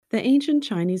The ancient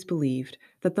Chinese believed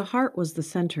that the heart was the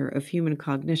center of human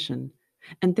cognition,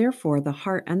 and therefore the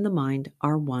heart and the mind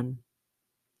are one.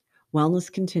 Wellness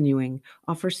Continuing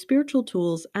offers spiritual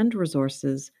tools and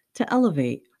resources to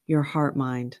elevate your heart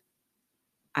mind.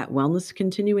 At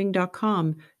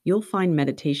wellnesscontinuing.com, you'll find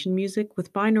meditation music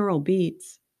with binaural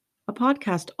beats, a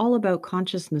podcast all about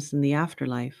consciousness in the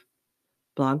afterlife,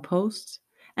 blog posts,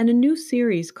 and a new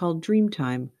series called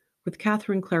Dreamtime with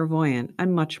Catherine Clairvoyant,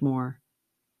 and much more.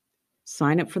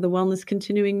 Sign up for the Wellness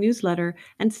Continuing newsletter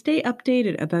and stay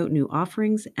updated about new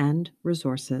offerings and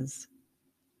resources.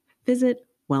 Visit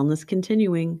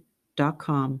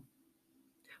wellnesscontinuing.com.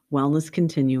 Wellness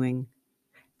Continuing.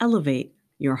 Elevate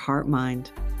your heart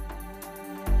mind.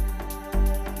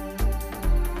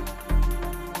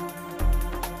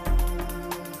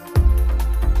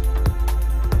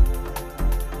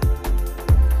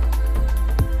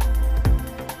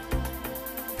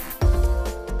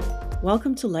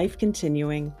 Welcome to Life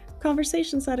Continuing,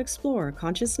 conversations that explore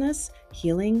consciousness,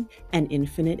 healing, and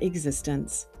infinite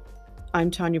existence. I'm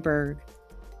Tanya Berg.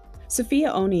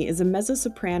 Sophia Oni is a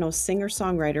mezzo-soprano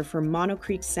singer-songwriter for Mono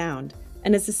Creek Sound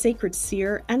and is a sacred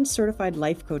seer and certified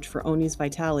life coach for Oni's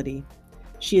Vitality.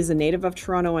 She is a native of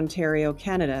Toronto, Ontario,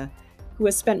 Canada, who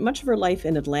has spent much of her life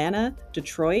in Atlanta,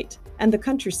 Detroit, and the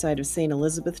countryside of St.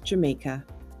 Elizabeth, Jamaica.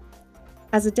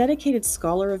 As a dedicated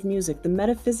scholar of music, the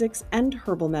metaphysics, and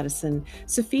herbal medicine,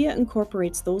 Sophia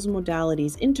incorporates those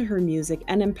modalities into her music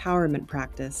and empowerment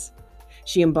practice.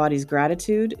 She embodies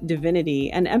gratitude, divinity,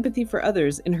 and empathy for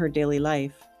others in her daily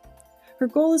life. Her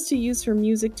goal is to use her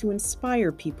music to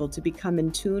inspire people to become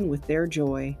in tune with their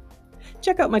joy.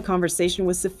 Check out my conversation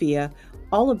with Sophia,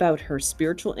 all about her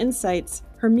spiritual insights,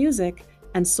 her music,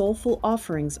 and soulful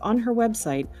offerings on her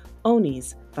website,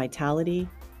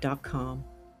 onisvitality.com.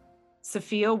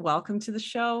 Sophia, welcome to the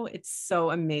show. It's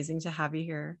so amazing to have you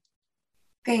here.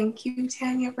 Thank you,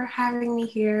 Tanya, for having me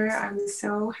here. I'm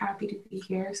so happy to be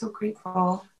here. So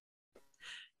grateful.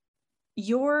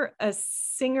 You're a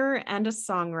singer and a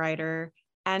songwriter,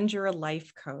 and you're a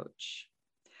life coach.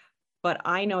 But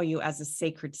I know you as a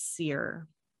sacred seer.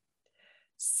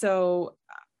 So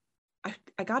I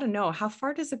got to know, how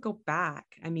far does it go back?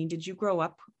 I mean, did you grow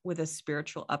up with a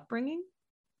spiritual upbringing?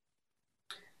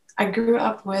 I grew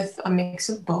up with a mix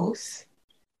of both,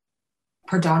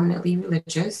 predominantly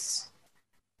religious.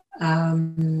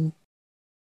 And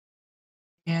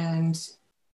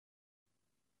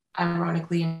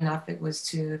ironically enough, it was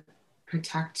to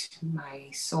protect my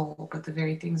soul. But the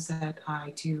very things that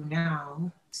I do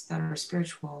now that are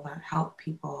spiritual, that help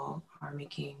people,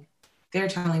 they're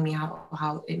telling me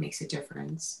how it makes a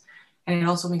difference. And it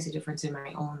also makes a difference in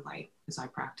my own life because I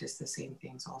practice the same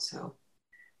things also.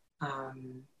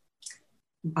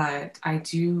 But I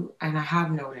do, and I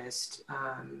have noticed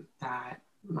that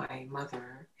my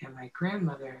mother and my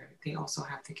grandmother, they also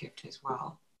have the gift as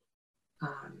well.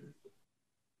 And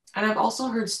I've also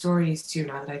heard stories too,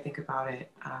 now that I think about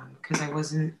it, because I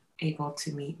wasn't able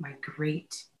to meet my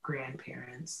great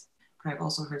grandparents, but I've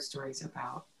also heard stories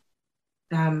about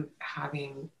them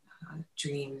having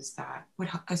dreams that would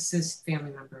assist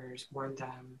family members, warn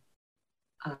them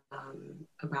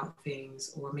about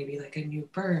things, or maybe like a new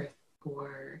birth,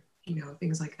 or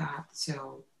things like that.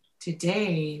 So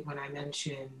today when I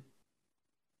mention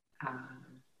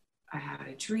I had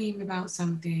a dream about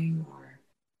something or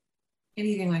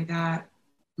anything like that,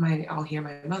 I'll hear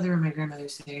my mother and my grandmother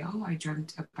say, oh, I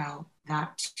dreamt about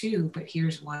that too, but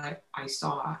here's what I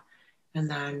saw. And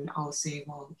then I'll say,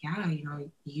 well, yeah,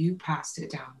 you passed it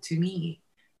down to me,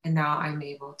 and now I'm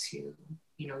able to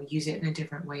use it in a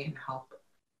different way and help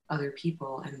other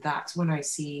people. And that's when I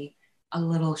see a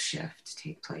little shift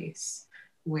take place,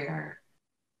 where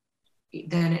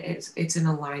then it's in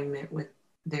alignment with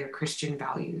their Christian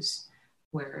values,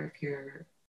 where if you're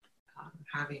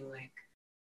having like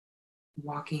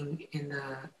walking in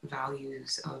the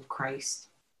values of Christ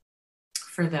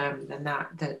for them, then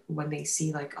that when they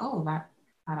see like, oh, that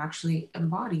actually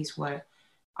embodies what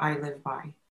I live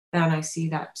by, then I see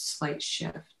that slight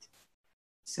shift.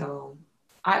 So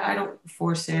I don't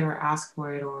force it or ask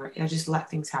for it, or I just let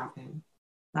things happen.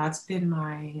 That's been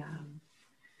my,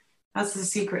 that's the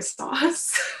secret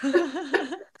sauce.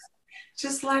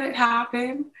 Just let it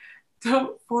happen.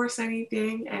 Don't force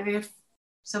anything. And if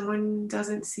someone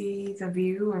doesn't see the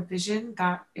view or vision,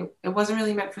 that it wasn't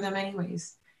really meant for them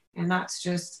anyways. And that's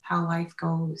just how life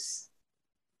goes.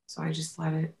 So I just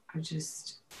let it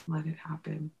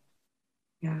happen.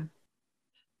 Yeah.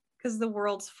 Because the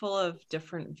world's full of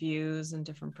different views and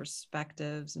different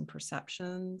perspectives and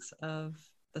perceptions of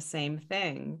the same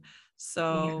thing.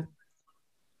 So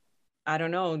I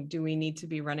don't know, do we need to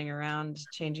be running around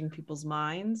changing people's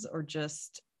minds, or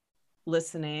just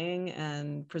listening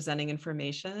and presenting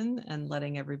information and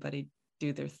letting everybody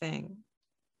do their thing?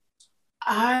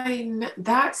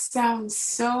 That sounds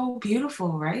so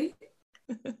beautiful, right?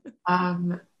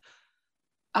 Um,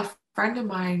 a friend of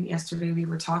mine yesterday, we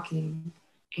were talking,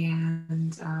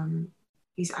 and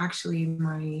he's actually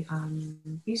my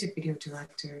music video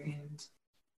director,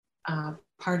 and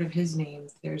part of his name,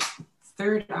 there's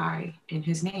third eye in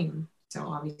his name. So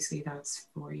obviously that's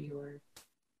for your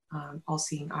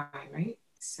all-seeing eye, right?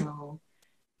 So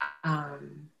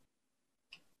um,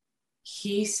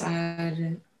 he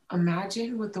said,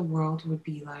 imagine what the world would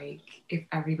be like if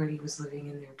everybody was living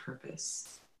in their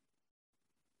purpose.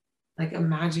 Like,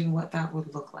 imagine what that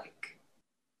would look like.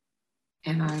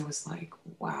 And I was like,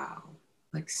 wow,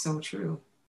 like, so true.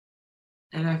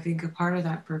 And I think a part of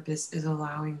that purpose is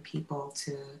allowing people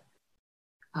to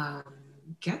um,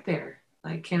 get there.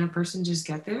 Like, can a person just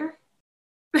get there?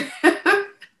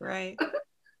 Right.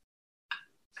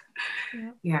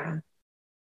 Yeah, Yeah.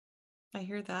 I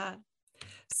hear that.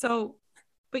 So,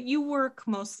 but you work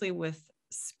mostly with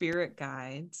spirit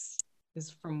guides, is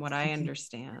from what I Okay.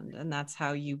 understand, and that's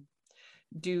how you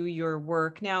do your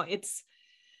work. Now, it's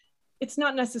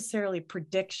not necessarily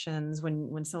predictions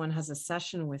when someone has a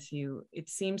session with you. It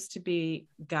seems to be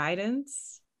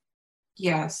guidance,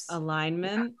 Yes.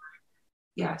 alignment,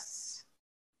 Yes.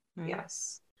 right?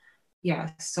 Yes.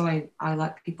 Yes. So I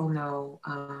let people know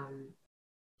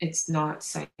it's not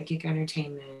psychic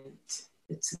entertainment.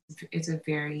 It's a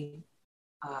very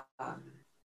I don't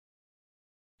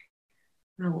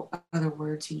know what other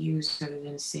word to use other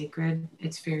than sacred.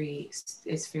 It's very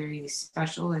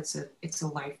special. It's a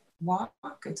life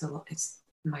walk.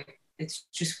 It's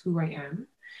just who I am.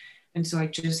 And so I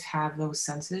just have those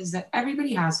senses that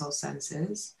everybody has those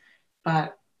senses,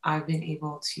 but I've been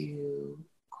able to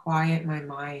quiet my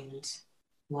mind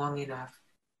long enough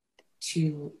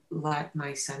to let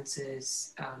my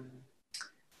senses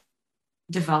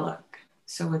develop.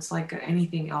 So it's like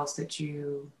anything else that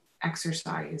you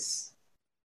exercise,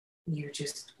 you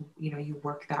just, you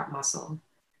work that muscle.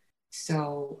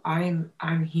 So I'm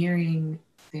hearing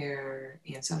their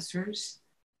ancestors.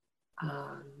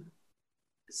 Um,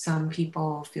 some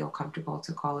people feel comfortable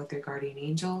to call it their guardian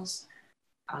angels.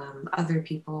 Other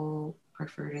people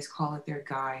prefer to call it their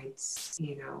guides.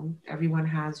 Everyone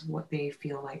has what they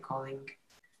feel like calling.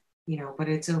 But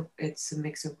it's a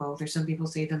mix of both. Or some people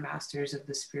say the masters of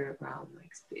the spirit realm.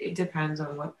 Like, it depends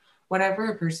on whatever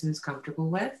a person's comfortable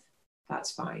with.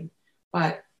 That's fine,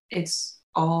 but it's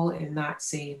all in that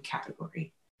same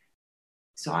category.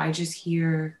 So I just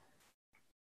hear,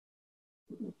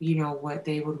 what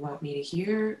they would want me to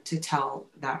hear to tell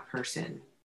that person.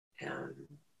 Um,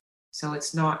 so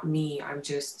it's not me. I'm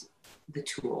just the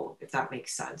tool, if that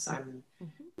makes sense. I'm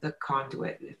Mm-hmm. the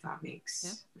conduit, if that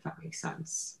Yeah. makes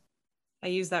sense. I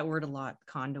use that word a lot,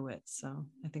 conduit. So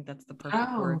I think that's the perfect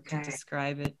Oh, word to okay.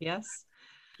 describe it. Yes.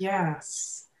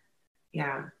 Yes.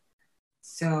 Yeah.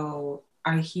 So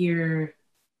I hear,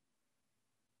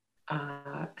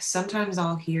 sometimes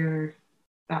I'll hear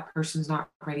that person's not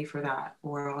ready for that,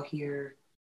 or I'll hear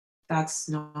that's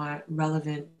not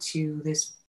relevant to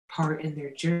this part in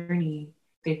their journey.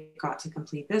 They've got to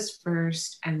complete this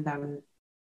first. And then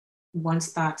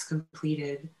once that's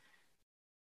completed,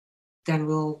 then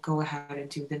we'll go ahead and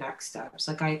do the next steps.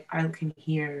 Like I can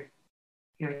hear,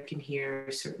 I can hear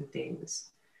certain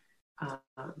things.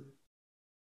 Um,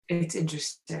 it's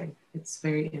interesting. It's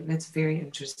very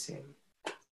interesting.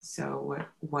 So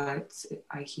what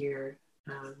I hear,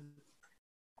 and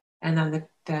then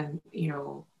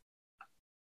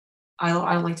I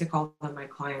don't like to call them my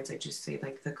clients. I just say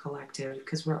like the collective,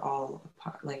 because we're all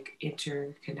like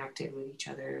interconnected with each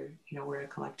other. We're a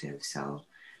collective. So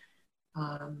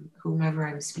whomever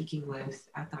I'm speaking with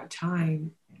at that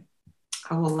time,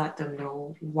 I will let them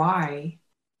know why.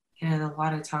 And a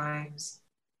lot of times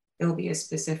there'll be a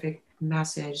specific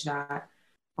message that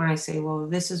when I say, well,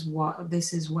 this is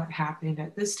what happened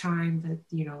at this time, that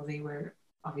they were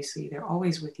obviously, they're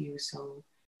always with you, so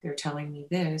they're telling me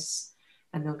this,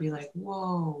 and they'll be like,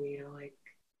 whoa, like,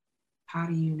 how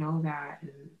do you know that?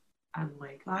 And I'm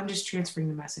like, I'm just transferring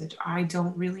the message. I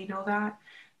don't really know that.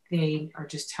 They are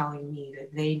just telling me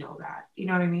that they know that. You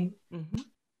know what I mean? Mm-hmm.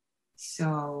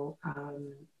 So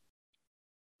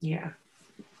yeah.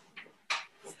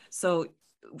 So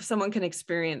someone can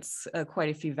experience quite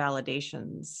a few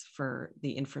validations for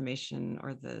the information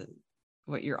or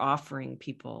what you're offering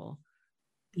people.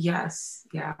 Yes.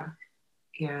 Yeah.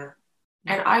 Yeah.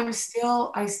 Yeah. And I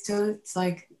still, it's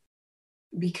like,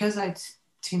 because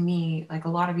to me, like, a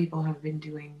lot of people have been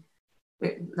doing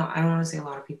no, I don't want to say a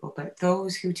lot of people, but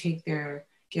those who take their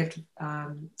gift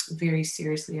very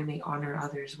seriously and they honor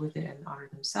others with it and honor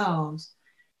themselves,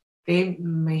 they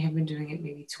may have been doing it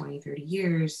maybe 20, 30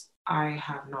 years. I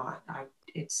have not.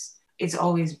 It's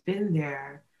always been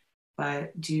there,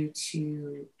 but due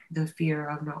to the fear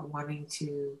of not wanting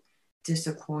to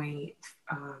disappoint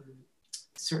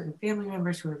certain family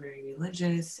members who are very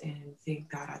religious and think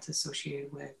that that's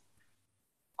associated with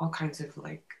all kinds of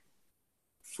like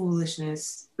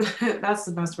foolishness. That's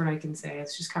the best word I can say.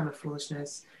 It's just kind of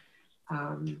foolishness.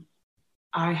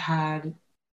 I had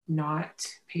not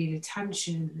paid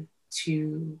attention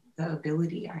to the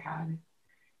ability I had.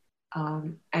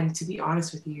 And to be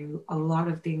honest with you, a lot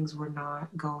of things were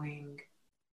not going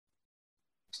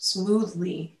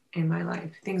smoothly in my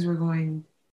life. Things were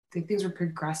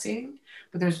progressing,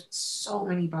 but there's so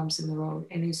many bumps in the road.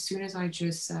 And as soon as I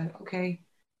just said, okay,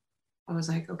 I was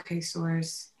like, okay,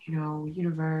 source,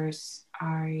 universe,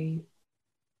 I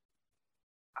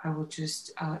will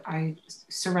just, I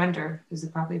surrender is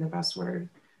probably the best word.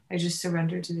 I just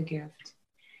surrendered to the gift.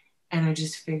 And I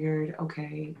just figured,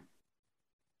 okay,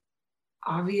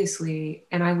 obviously,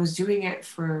 and I was doing it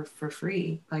for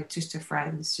free, like just to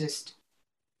friends, just,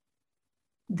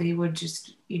 they would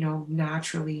just,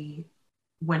 naturally,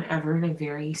 whenever in a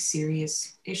very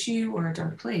serious issue or a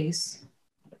dark place,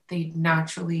 they'd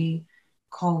naturally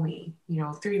call me,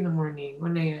 3 in the morning,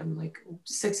 1 a.m., like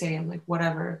 6 a.m., like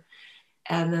whatever.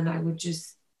 And then I would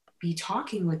just be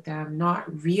talking with them,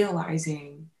 not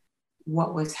realizing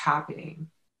what was happening,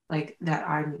 like that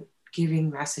I'm giving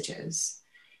messages.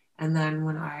 And then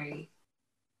when I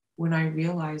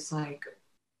realized like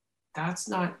that's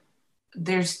not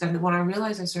then when I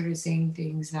realized I started saying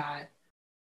things that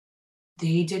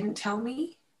they didn't tell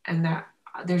me and that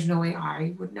there's no way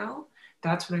I would know,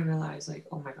 that's when I realized like,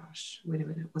 oh my gosh, wait a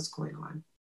minute, what's going on?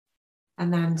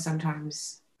 And then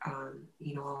sometimes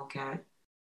I'll get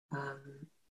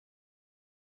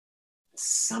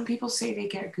some people say they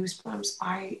get goosebumps.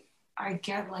 I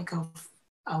get like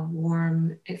a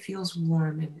warm, it feels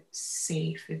warm and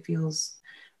safe. It feels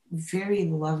very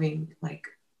loving, like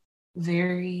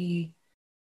very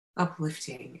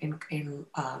uplifting and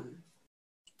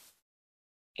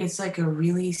it's like a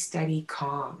really steady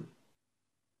calm.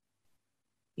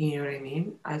 You know what I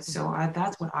mean? That's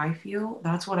what I feel.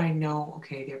 That's what I know.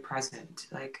 Okay, they're present.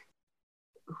 Like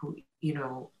who,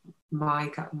 my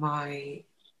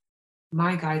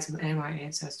guides and my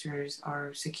ancestors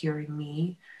are securing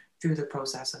me through the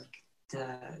process of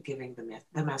giving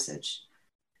the message.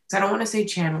 So I don't want to say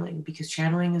channeling because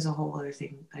channeling is a whole other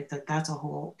thing. Like that's a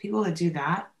whole people that do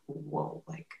that. Whoa,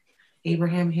 like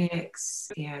Abraham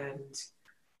Hicks and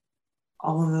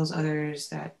all of those others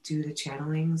that do the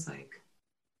channelings, like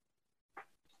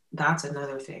that's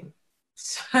another thing.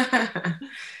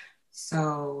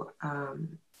 So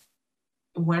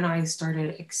when I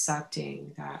started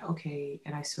accepting that, okay,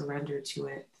 and I surrendered to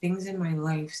it, things in my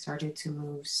life started to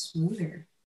move smoother.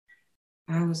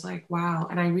 And I was like, wow.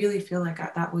 And I really feel like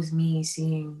that was me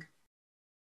seeing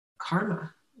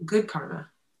karma, good karma.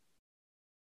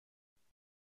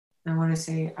 I want to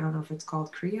say, I don't know if it's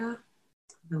called Kriya,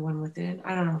 the one within.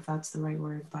 I don't know if that's the right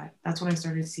word, but that's when I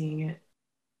started seeing it.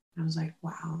 I was like,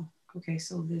 wow, okay,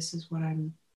 so this is what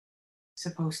I'm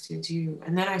supposed to do.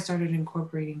 And then I started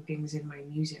incorporating things in my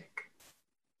music.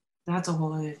 That's a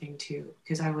whole other thing too,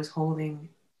 because I was holding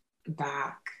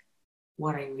back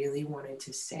what I really wanted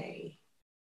to say.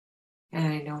 And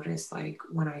I noticed like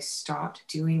when I stopped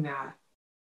doing that,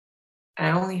 and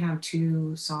I only have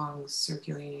 2 songs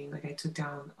circulating, like I took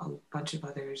down a bunch of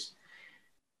others,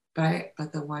 but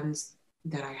the ones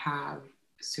that I have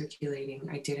circulating,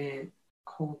 I didn't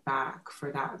hold back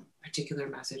for that particular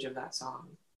message of that song.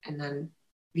 And then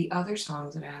the other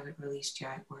songs that I haven't released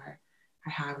yet, where I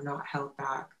have not held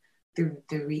back, the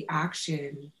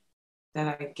reaction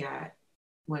that I get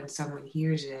when someone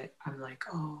hears it, I'm like,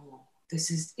 oh,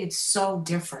 it's so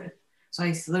different. So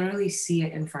I literally see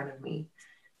it in front of me.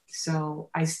 So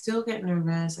I still get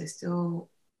nervous. I still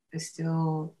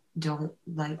don't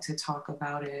like to talk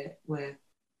about it with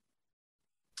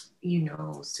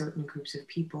certain groups of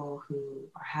people who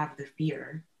have the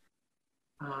fear,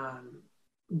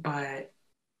 but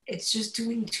it's just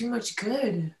doing too much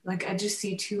good. Like I just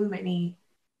see too many,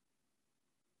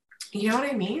 you know what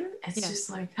I mean? It's just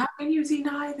like, how can you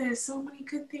deny this? So many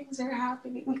good things are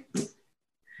happening.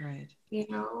 Right.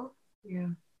 Yeah.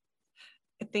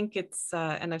 I think it's,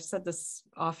 and I've said this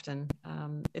often,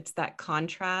 it's that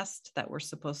contrast that we're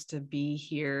supposed to be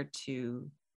here to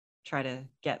try to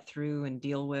get through and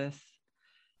deal with.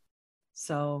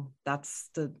 So that's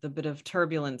the bit of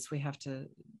turbulence we have to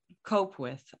cope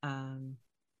with.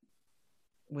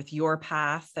 with your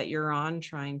path that you're on,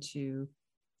 trying to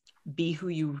be who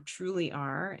you truly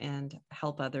are and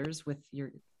help others with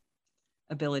your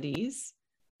abilities.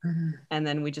 Mhm. And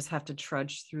then we just have to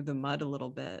trudge through the mud a little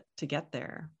bit to get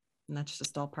there. And that's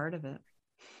just all part of it.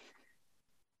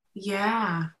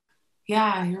 Yeah.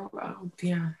 Yeah.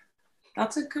 Yeah.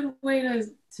 That's a good way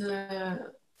to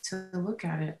look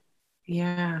at it.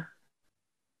 Yeah.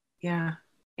 Yeah.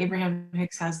 Abraham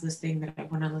Hicks has this thing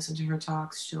that when I listen to her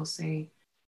talks, she'll say,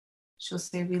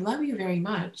 we love you very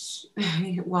much.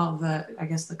 Well, I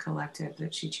guess the collective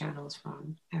that she channels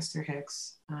from, Esther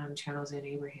Hicks, channels in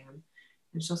Abraham.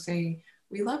 And she'll say,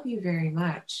 we love you very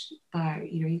much,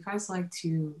 but you guys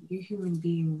you human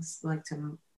beings like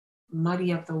to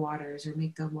muddy up the waters or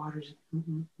make the waters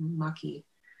mucky.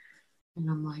 And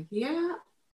I'm like, yeah.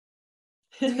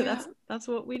 That's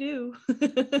what we do.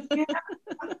 Yeah,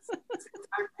 that's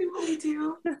exactly what we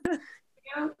do.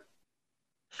 Yeah.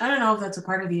 I don't know if that's a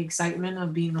part of the excitement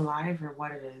of being alive or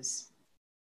what it is.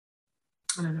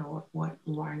 I don't know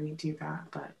why we do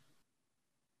that, but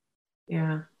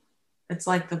yeah, it's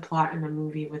like the plot in a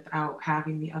movie without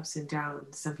having the ups and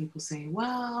downs. Some people say,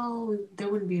 well, there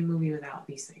wouldn't be a movie without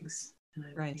these things. And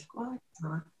I Right. think, well, it's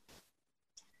not.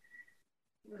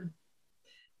 Yeah.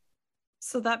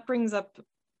 So that brings up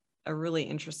a really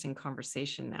interesting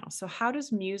conversation now. So how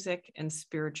does music and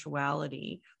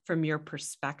spirituality, from your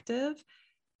perspective,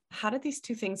 how did these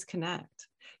two things connect?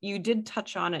 You did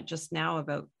touch on it just now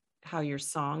about how your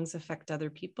songs affect other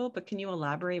people, but can you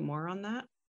elaborate more on that?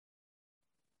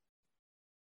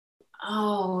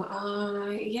 Oh,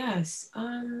 yes.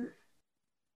 I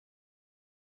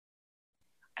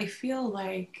feel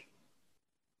like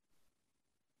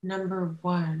number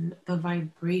one, the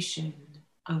vibration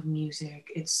of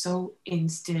music. It's so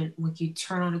instant. Like you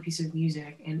turn on a piece of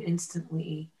music and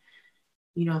instantly,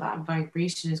 that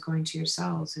vibration is going to your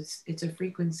cells. It's a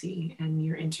frequency and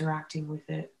you're interacting with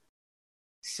it.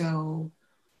 So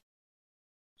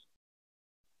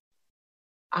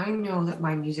I know that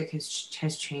my music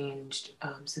has changed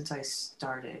since I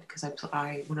started because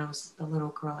I when I was a little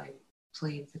girl I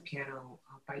played the piano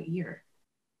by ear,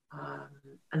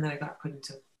 and then I got put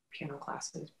into piano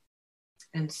classes,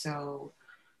 and so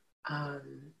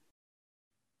um,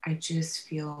 I just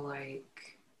feel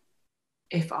like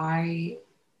if I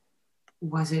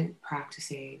wasn't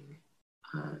practicing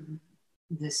um,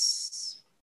 this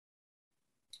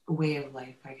way of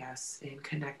life, I guess, and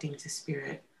connecting to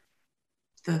spirit,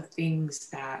 the things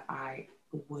that I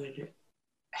would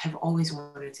have always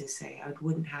wanted to say, I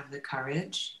wouldn't have the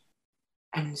courage.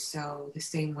 And so, the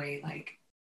same way, like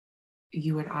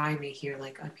you and I may hear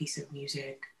like a piece of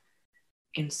music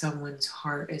in someone's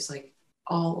heart is like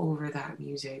all over that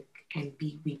music and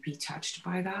we'd be touched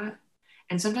by that.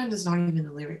 And sometimes it's not even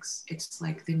the lyrics, it's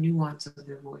like the nuance of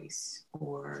their voice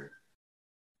or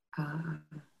uh,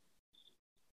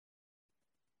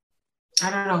 I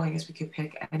don't know, I guess we could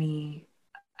pick any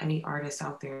artist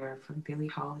out there from Billie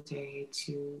Holiday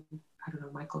to I don't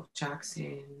know, Michael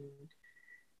Jackson,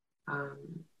 um,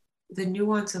 the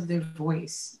nuance of their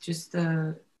voice, just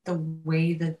the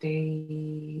way that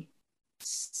they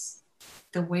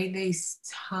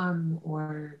hum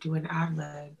or do an ad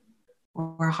lib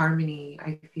or harmony.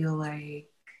 I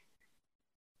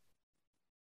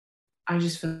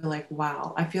just feel like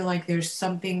wow. I feel like there's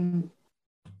something.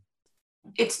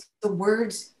 It's the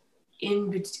words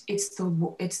it's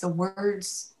the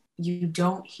words you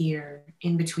don't hear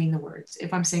in between the words.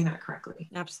 If I'm saying that correctly.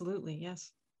 Absolutely,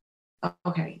 yes.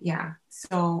 Okay, yeah.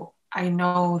 So I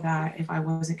know that if I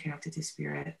wasn't connected to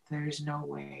spirit, there's no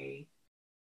way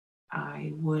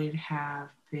I would have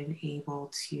been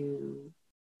able to.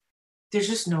 There's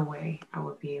just no way I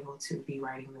would be able to be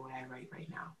writing the way I write right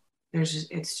now.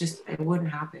 It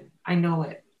wouldn't happen. I know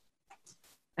it.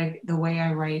 Like the way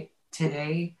I write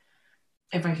today,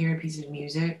 if I hear a piece of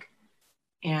music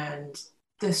and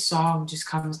the song just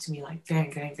comes to me like bang,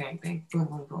 bang, bang, bang, boom,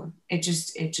 boom, boom. It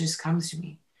just comes to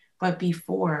me. But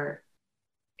before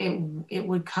it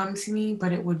would come to me,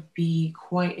 but it would be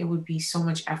so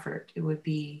much effort. It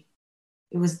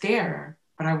was there,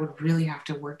 but I would really have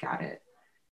to work at it.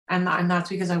 And that's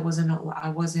because I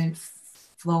wasn't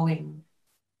flowing.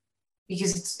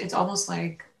 Because it's almost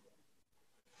like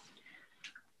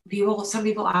some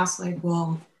people ask like,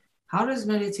 well, how does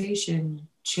meditation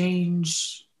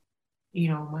change,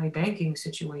 my banking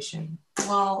situation?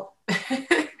 Well,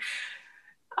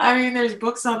 I mean, there's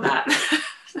books on that.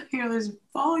 There's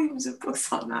volumes of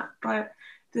books on that. But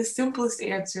the simplest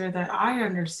answer that I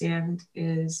understand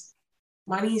is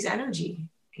money's energy.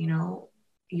 If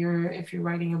you're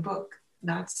writing a book,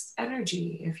 that's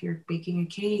energy. If you're baking a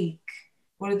cake,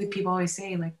 what do the people always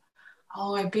say? Like,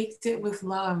 oh, I baked it with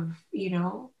love,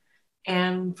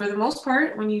 And for the most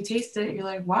part, when you taste it, you're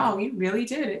like, wow, you really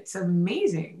did. It's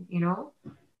amazing.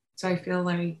 So I feel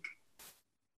like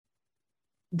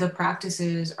the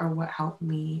practices are what help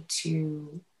me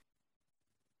to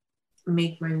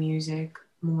make my music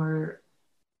more,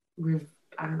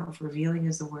 I don't know if revealing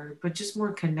is the word, but just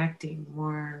more connecting,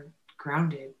 more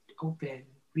grounded, open,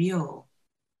 real.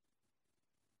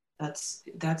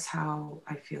 That's how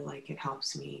I feel like it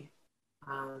helps me.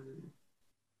 Um,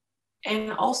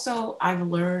 and also, I've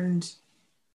learned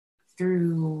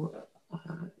through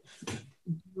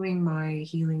doing my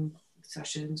healing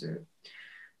sessions, or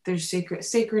there's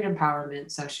sacred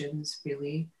empowerment sessions,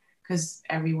 really, because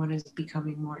everyone is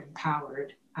becoming more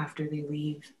empowered after they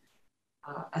leave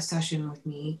a session with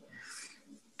me,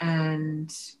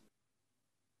 and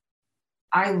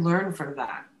I learn from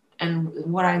that.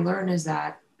 And what I learn is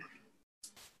that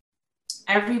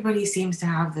everybody seems to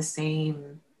have the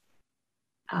same,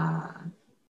 uh,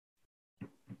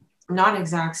 not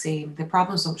exact same, the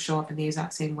problems don't show up in the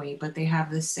exact same way, but they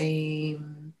have the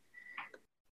same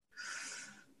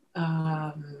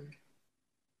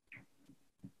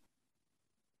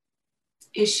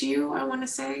issue, I want to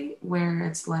say, where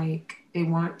it's like they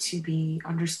want to be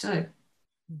understood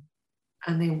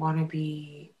and they want to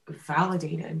be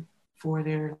validated for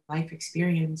their life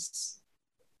experience,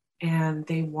 and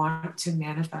they want to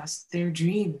manifest their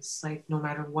dreams, like no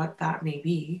matter what that may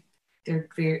be. They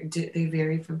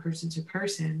vary from person to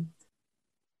person,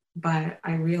 but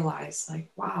I realized, like,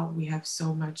 wow, we have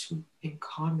so much in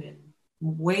common,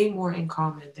 way more in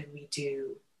common than we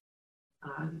do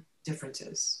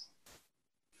differences.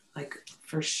 Like,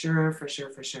 for sure, for sure,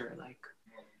 for sure. Like,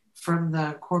 from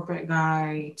the corporate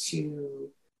guy to,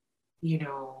 you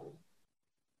know,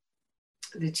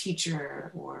 the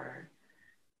teacher, or,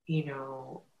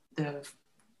 the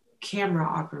camera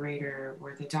operator,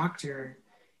 or the doctor.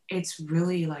 It's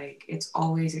really like, it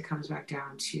comes back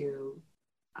down to,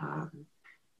 um,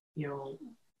 you know,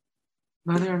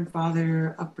 mother and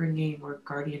father upbringing, or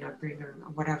guardian upbringing, or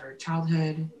whatever,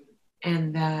 childhood.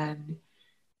 And then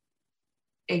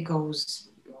it goes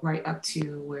right up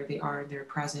to where they are in their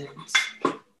present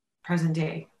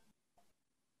day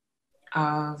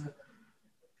of,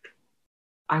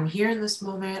 I'm here in this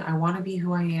moment, I want to be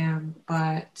who I am,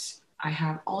 but I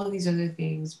have all of these other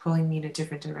things pulling me in a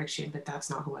different direction, but that's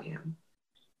not who I am.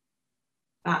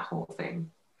 That whole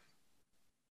thing.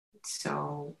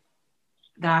 So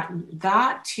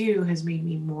that too has made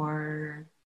me more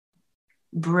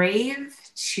brave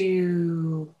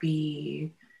to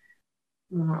be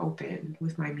more open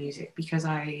with my music, because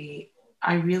I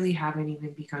really haven't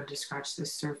even begun to scratch the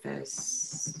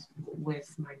surface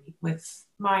with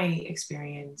my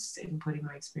experience, and putting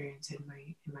my experience in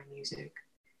my music.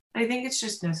 I think it's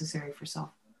just necessary for self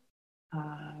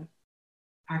uh,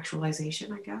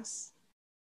 actualization, I guess.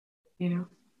 You know,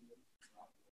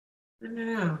 I don't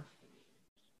know.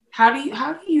 How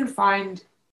do you find,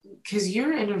 because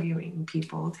you're interviewing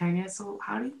people, Tanya? So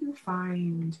how do you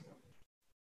find,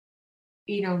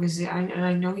 because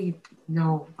I know you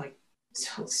know, like,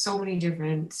 so many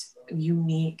different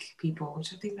unique people,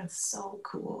 which I think that's so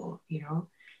cool.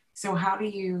 So how do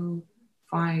you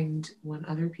find when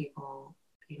other people,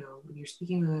 when you're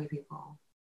speaking with other people,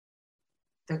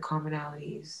 the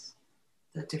commonalities,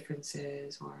 the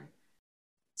differences, or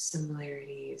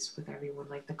similarities with everyone,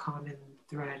 like the common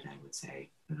thread, I would say.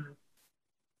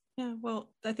 Yeah, well,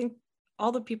 I think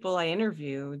all the people I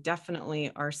interview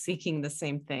definitely are seeking the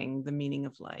same thing, the meaning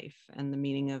of life and the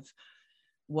meaning of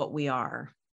what we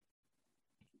are.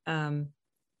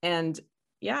 And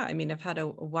yeah, I mean, I've had a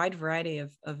wide variety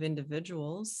of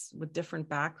individuals with different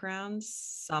backgrounds.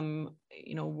 Some,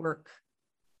 work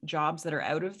jobs that are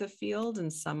out of the field,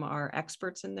 and some are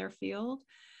experts in their field.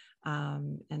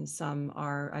 And some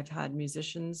are, I've had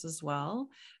musicians as well.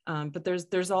 But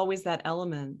there's always that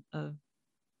element of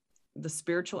the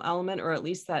spiritual element, or at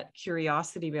least that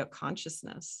curiosity about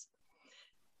consciousness.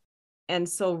 And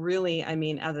so really, I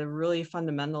mean, at a really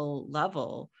fundamental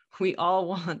level, we all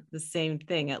want the same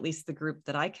thing, at least the group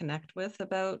that I connect with,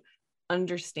 about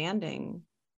understanding.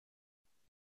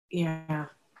 Yeah.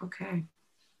 Okay.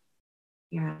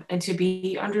 Yeah. And to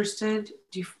be understood,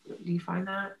 do you find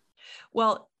that?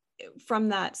 Well, from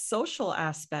that social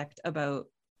aspect about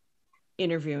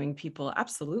interviewing people,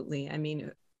 absolutely. I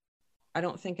mean, I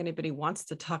don't think anybody wants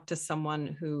to talk to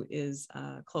someone who is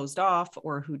closed off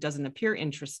or who doesn't appear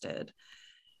interested.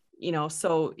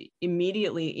 So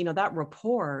immediately, that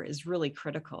rapport is really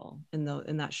critical in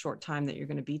that short time that you're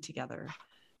going to be together,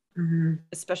 Mm-hmm.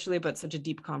 especially about such a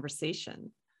deep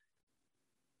conversation.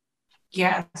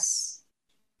 Yes.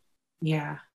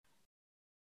 Yeah.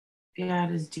 Yeah,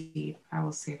 it is deep. I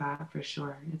will say that for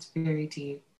sure. It's very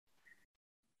deep.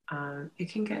 It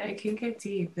can get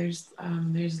deep. There's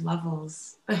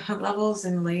levels, levels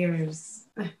and layers.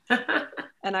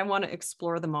 And I want to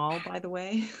explore them all, by the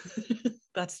way.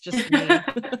 That's just me.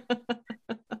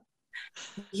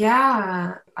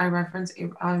 Yeah,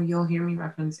 you'll hear me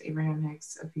reference Abraham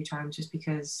Hicks a few times just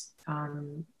because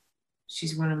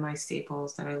she's one of my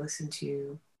staples that I listen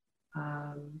to.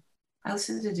 I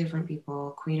listen to different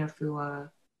people, Queen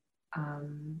Afua,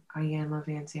 Ayanna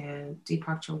Van Sant,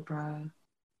 Deepak Chopra,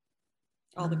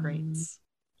 All the greats.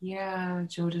 yeah,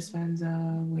 Joe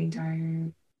Dispenza, Wayne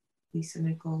Dyer, Lisa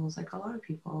Nichols, like a lot of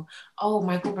people. Oh,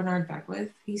 Michael Bernard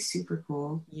Beckwith, he's super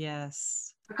cool.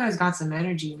 Yes. That guy's got some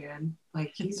energy, man.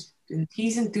 Like he's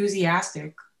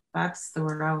enthusiastic. That's the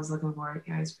word I was looking for.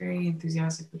 Yeah, he's very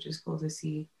enthusiastic, which is cool to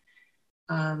see.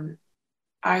 Um,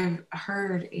 I've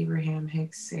heard Abraham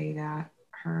Hicks say that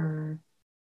her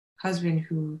husband,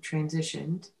 who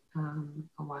transitioned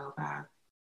a while back,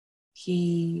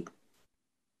 he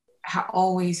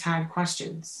always had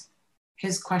questions.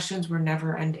 His questions were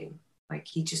never ending. Like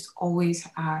he just always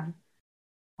had,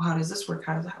 well, how does this work?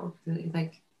 How does that work?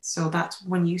 Like, so that's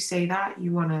when you say that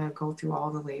you want to go through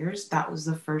all the layers. That was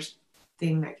the first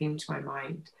thing that came to my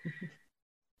mind.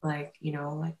 Like,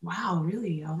 like, wow,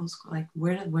 really? All those, like,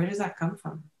 where does that come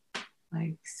from?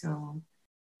 Like, so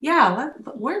yeah,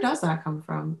 where does that come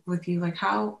from with you? Like,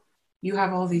 how you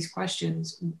have all these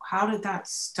questions? How did that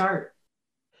start?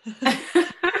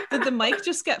 Did the mic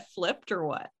just get flipped or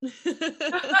what?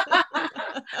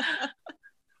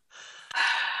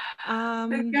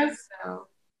 I guess so.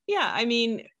 Yeah, I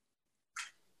mean,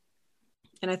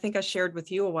 and I think I shared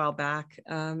with you a while back.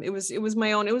 It was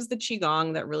my own. It was the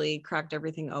qigong that really cracked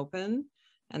everything open,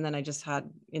 and then I just had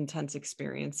intense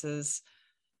experiences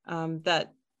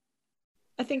that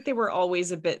I think they were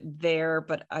always a bit there,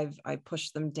 but I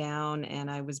pushed them down,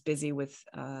 and I was busy with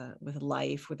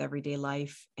life, with everyday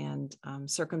life, and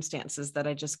circumstances that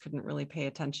I just couldn't really pay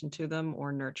attention to them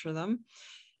or nurture them.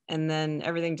 And then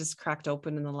everything just cracked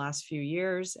open in the last few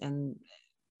years, and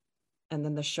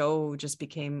then the show just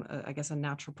became, I guess, a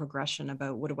natural progression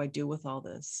about what do I do with all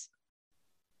this.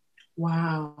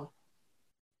 Wow,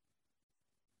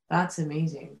 that's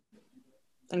amazing.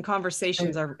 And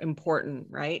conversations are important,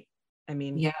 right? I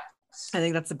mean, yes. I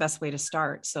think that's the best way to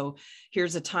start. So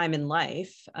here's a time in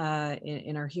life,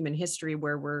 in our human history,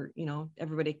 where we're,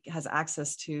 everybody has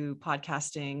access to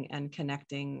podcasting and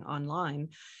connecting online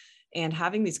and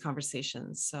having these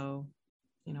conversations. So,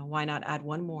 why not add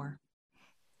one more?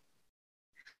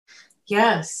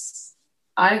 Yes,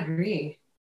 I agree.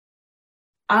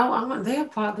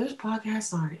 There's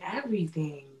podcasts on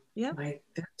everything. Yeah. Like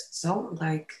there's so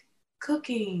like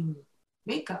cooking,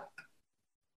 makeup,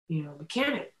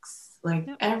 mechanics. Like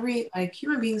Yep. like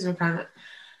human beings are kind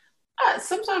of.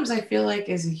 Sometimes I feel like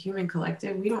as a human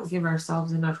collective, we don't give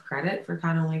ourselves enough credit for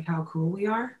kind of like how cool we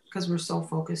are because we're so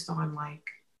focused on like,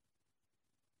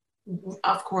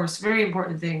 of course, very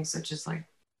important things such as like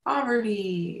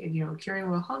poverty, curing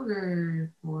world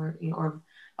hunger, or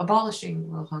abolishing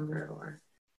world hunger, or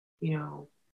you know,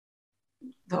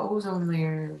 the ozone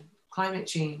layer, climate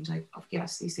change. Like,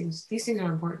 yes, these things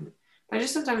are important. But I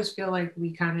just sometimes feel like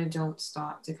we kind of don't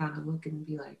stop to kind of look and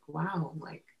be like, wow,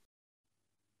 like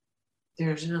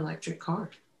there's an electric car.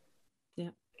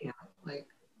 Yeah. Like,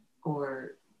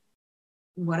 or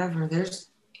whatever.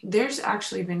 There's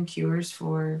actually been cures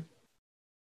for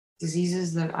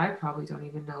diseases that I probably don't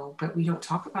even know, but we don't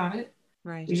talk about it.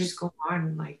 Right. We just go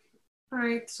on like, all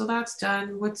right, so that's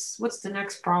done. What's the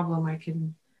next problem I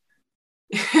can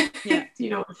Yeah.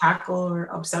 tackle or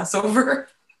obsess over?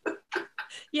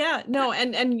 Yeah, no,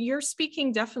 and you're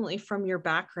speaking definitely from your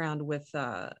background with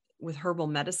herbal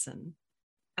medicine.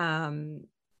 How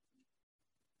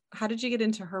did you get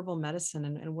into herbal medicine,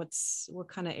 and what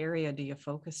kind of area do you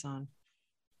focus on?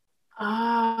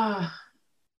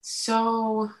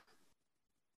 So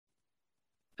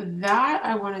that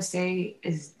I want to say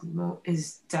is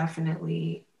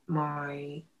definitely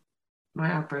my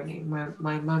upbringing,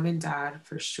 my mom and dad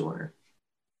for sure.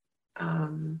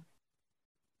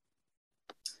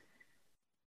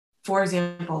 For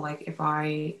example, like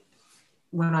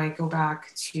when I go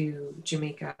back to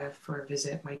Jamaica for a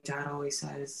visit, my dad always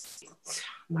says, oh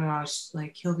my gosh,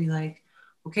 like he'll be like,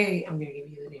 okay, I'm gonna give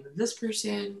you the name of this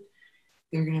person.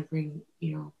 They're gonna bring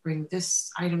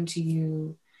this item to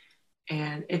you,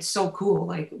 and it's so cool.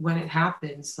 Like when it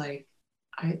happens, like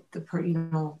and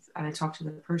I talk to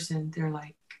the person,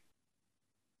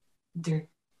 they're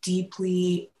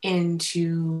deeply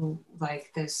into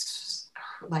like this,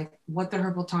 like what the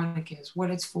herbal tonic is, what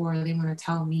it's for. They want to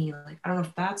tell me, like, I don't know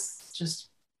if that's just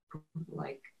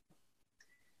like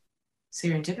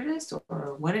serendipitous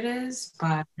or what it is,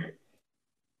 but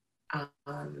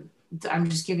I'm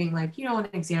just giving like, an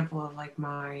example of like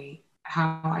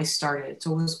how I started.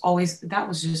 So it was always, that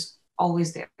was just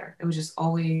always there. It was just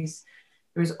always,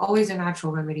 there was always a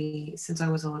natural remedy since I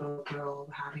was a little girl,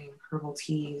 having herbal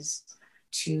teas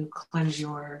to cleanse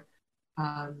your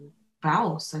um,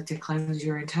 bowels, like to cleanse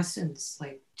your intestines,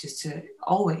 like just to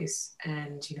always,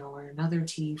 and, or another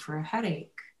tea for a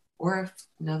headache, or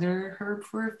another herb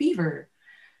for a fever,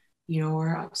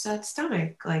 or upset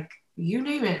stomach, like you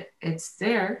name it, it's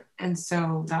there. And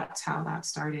so that's how that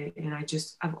started. And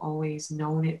I've always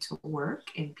known it to work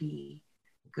and be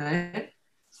good.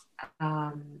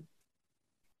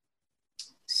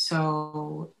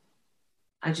 So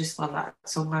I just love that.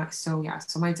 So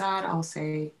my dad, I'll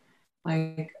say,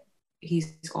 like,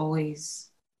 he's always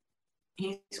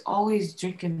he's always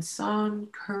drinking some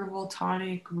herbal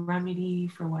tonic remedy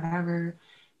for whatever.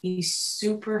 He's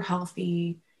super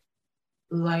healthy,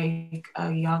 like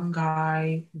a young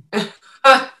guy.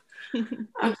 I'm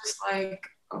just like,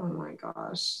 oh my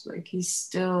gosh, like he's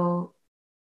still,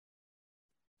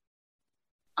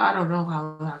 I don't know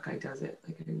how that guy does it.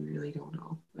 Like I really don't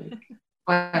know. Like,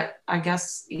 but I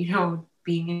guess,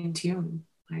 being in tune,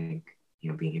 like,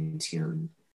 being in tune.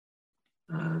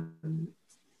 Um,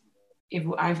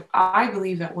 I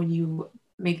believe that when you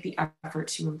make the effort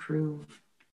to improve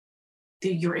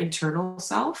your internal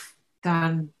self,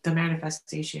 then the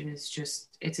manifestation is just,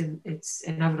 it's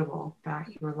inevitable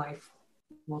that your life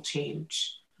will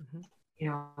change,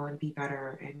 and be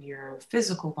better, and your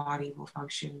physical body will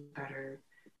function better.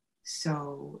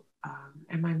 So,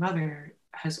 and my mother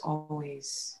has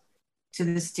always, to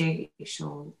this day,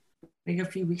 like a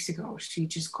few weeks ago, she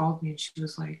just called me and she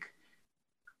was like,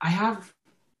 I have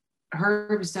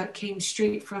herbs that came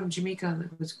straight from Jamaica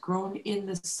that was grown in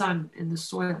the sun, in the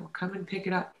soil. Come and pick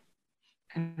it up.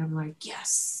 And I'm like,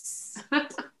 yes,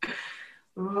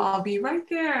 I'll be right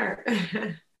there.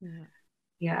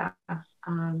 Yeah.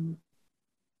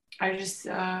 I just,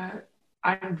 I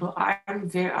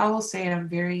will say I'm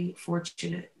very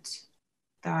fortunate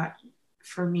that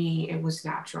for me, it was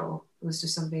natural. It was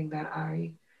just something that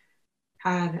I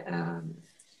had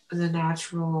the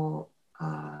natural,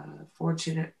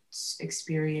 fortunate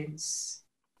experience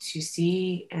to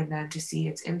see, and then to see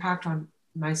its impact on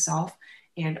myself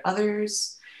and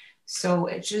others. So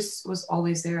it just was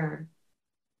always there.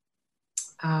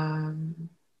 And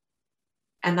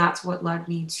that's what led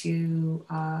me to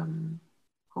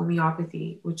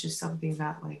homeopathy, which is something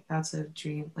that, like, that's a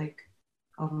dream, like,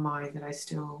 of mine, that I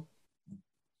still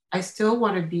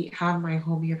want to have my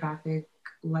homeopathic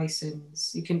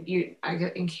license. I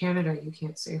get in Canada, you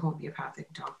can't say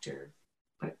homeopathic doctor,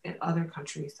 but in other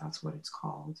countries, that's what it's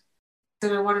called.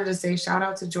 And I wanted to say shout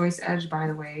out to Joyce Edge, by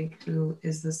the way, who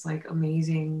is this like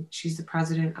amazing, she's the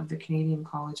president of the Canadian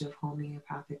College of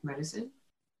Homeopathic Medicine.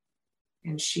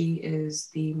 And she is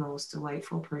the most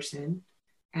delightful person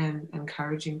and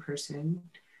encouraging person.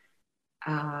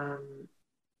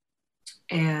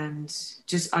 And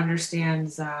just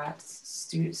understands that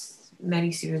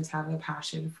many students have a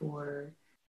passion for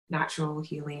natural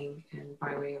healing and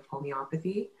by way of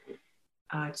homeopathy,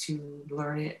 to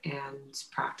learn it and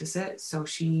practice it. So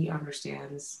she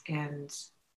understands, and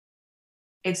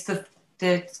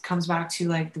that comes back to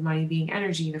like the money being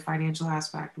energy, the financial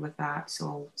aspect with that.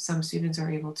 So some students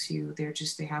are able to,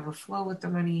 they have a flow with the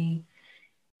money.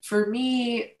 For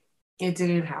me, it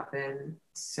didn't happen.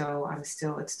 So it's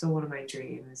still one of my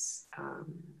dreams,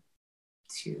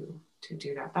 to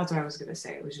do that. That's what I was gonna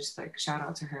say. It was just like shout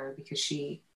out to her, because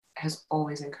she has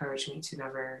always encouraged me to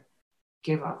never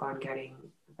give up on getting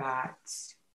that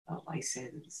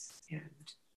license.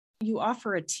 And you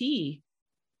offer a tea.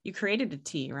 You created a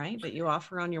tea, right? That you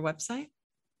offer on your website?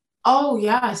 Oh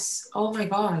yes. Oh my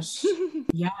gosh.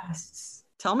 Yes.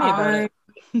 Tell me about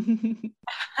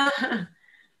it.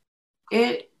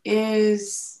 It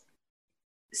is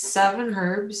 7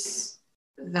 herbs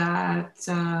that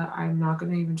I'm not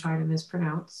going to even try to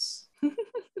mispronounce.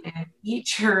 And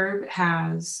each herb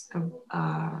has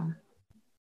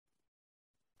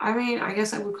I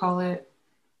guess I would call it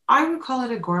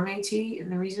a gourmet tea.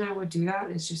 And the reason I would do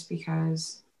that is just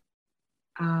because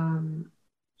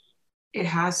it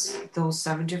has those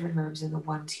 7 different herbs in the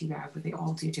one tea bag, but they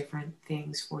all do different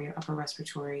things for your upper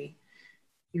respiratory,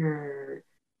 your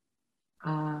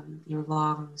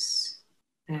lungs,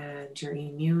 and your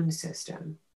immune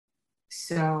system.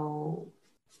 So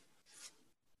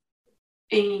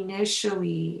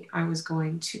initially, I was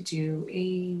going to do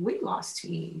a weight loss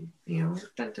tea, of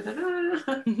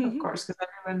course, because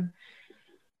everyone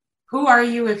who are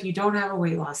you if you don't have a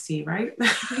weight loss tea, right?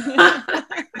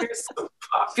 They're so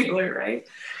popular, right?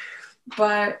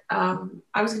 But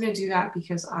I was going to do that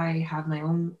because I have my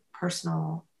own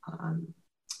personal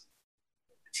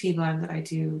tea blend that I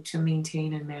do to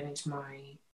maintain and manage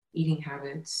my eating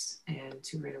habits and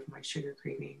to rid of my sugar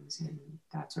cravings and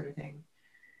that sort of thing.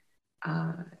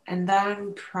 And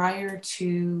then prior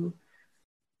to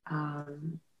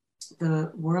um,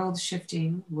 the world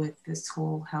shifting with this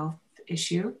whole health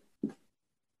issue,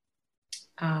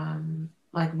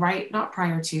 like right, not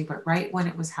prior to, but right when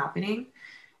it was happening,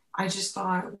 I just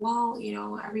thought, well, you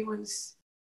know, everyone's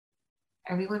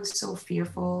so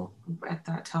fearful at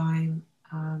that time,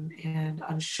 and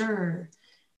unsure,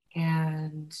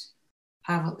 and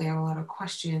they have a lot of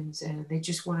questions, and they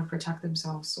just want to protect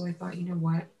themselves. So I thought, you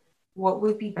know what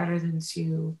would be better than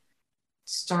to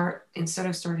start, instead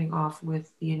of starting off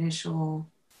with the initial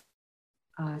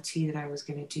tea that I was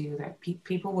going to do, that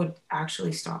people would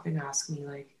actually stop and ask me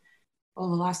like, oh,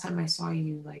 the last time I saw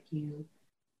you, like you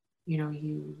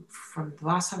from the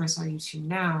last time I saw you to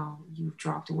now, you've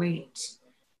dropped weight.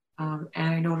 And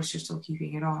I noticed you're still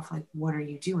keeping it off. Like, what are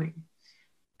you doing?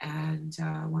 And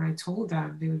when I told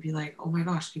them, they would be like, oh my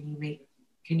gosh, can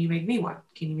you make me one?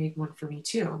 Can you make one for me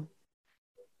too?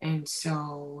 And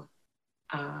so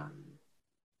um,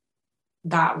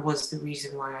 that was the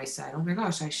reason why I said, oh my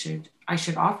gosh, I should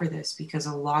offer this, because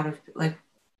a lot of, like,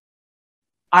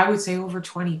 I would say over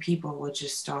 20 people would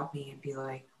just stop me and be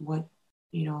like, what,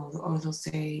 you know, or they'll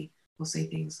say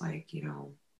things like, you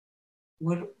know,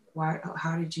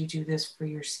 how did you do this for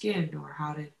your skin? Or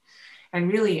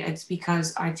and really it's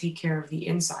because I take care of the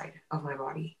inside of my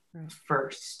body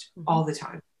first, all the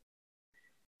time.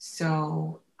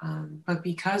 So, but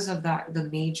because of that, the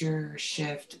major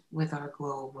shift with our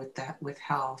globe, with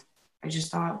health, I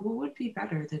just thought, what would be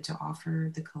better than to offer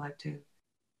the collective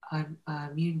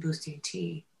immune boosting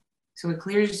tea? So it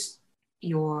clears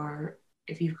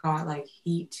if you've got like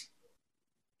heat,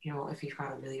 you know, if you've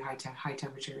got a really high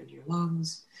temperature in your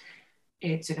lungs,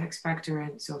 it's an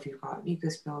expectorant. So if you've got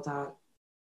mucus buildup,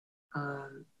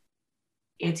 um,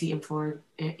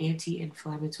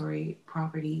 anti-inflammatory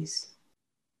properties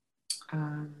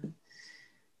um,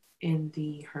 in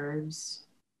the herbs.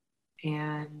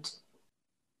 And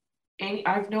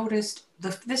I've noticed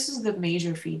this is the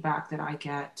major feedback that I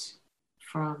get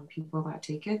from people that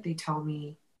take it. They tell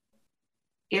me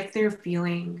if they're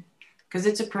feeling, because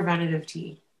it's a preventative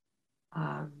tea.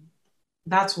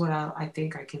 That's what I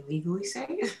think I can legally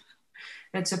say.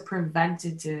 It's a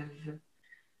preventative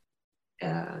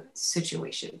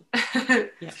situation.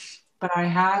 Yeah. But I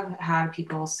have had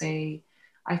people say,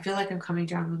 I feel like I'm coming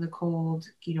down with a cold,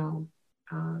 you know,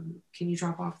 can you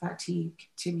drop off that tea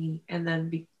to me? And then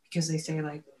because they say,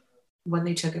 like, when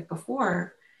they took it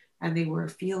before and they were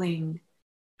feeling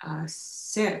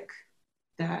sick,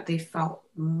 that they felt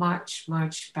much,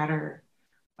 much better.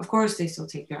 Of course, they still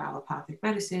take their allopathic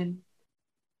medicine.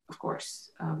 Of course.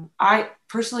 I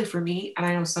personally, for me, and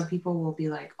I know some people will be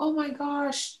like, oh my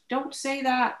gosh, don't say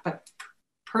that. But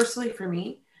personally, for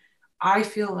me, I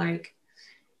feel like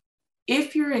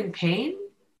if you're in pain,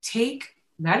 take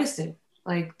medicine.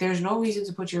 Like, there's no reason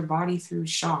to put your body through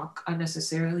shock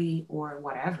unnecessarily or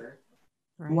whatever.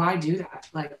 Right. Why do that?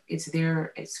 Like, we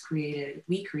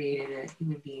created it,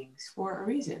 human beings, for a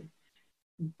reason.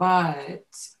 But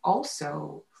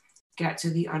also get to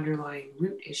the underlying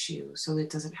root issue so it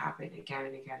doesn't happen again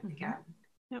and again and again.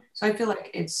 Yep. So I feel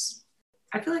like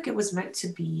it was meant to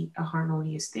be a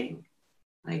harmonious thing.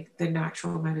 Like the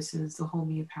natural medicines, the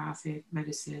homeopathic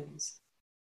medicines,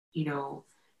 you know,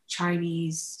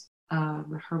 Chinese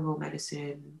herbal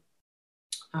medicine.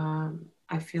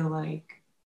 I feel like,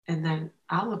 and then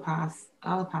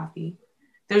allopathy.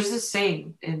 There's this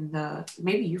saying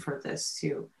maybe you've heard this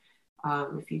too.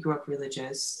 If you grew up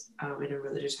religious, in a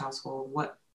religious household,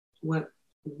 what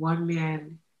one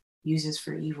man uses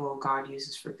for evil, God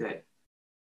uses for good.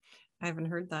 I haven't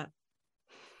heard that.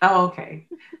 Oh, okay.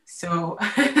 So,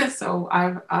 so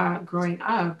I've growing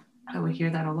up, I would hear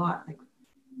that a lot. Like,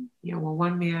 you know, well,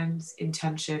 one man's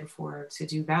intention to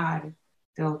do bad,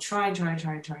 they'll try,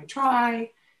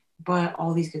 but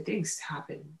all these good things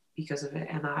happen because of it,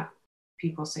 and that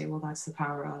people say, well, that's the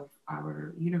power of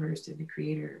our universe and the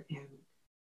creator and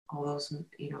all those,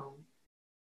 you know,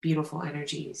 beautiful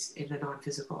energies in the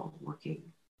non-physical working,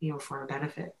 you know, for our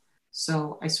benefit.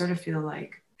 So I sort of feel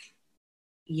like,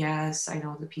 yes, I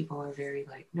know that people are very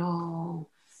like, no,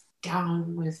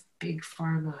 down with big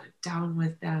pharma, down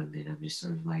with them. And I'm just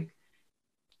sort of like,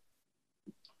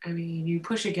 I mean, you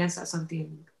push against that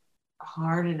something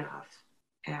hard enough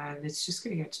and it's just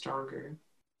going to get stronger.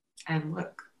 And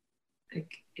look,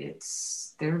 Like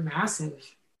they're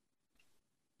massive.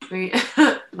 Right?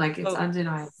 Like it's So,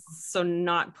 undeniable. so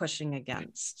not pushing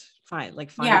against, find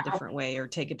Yeah, a different way or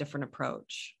take a different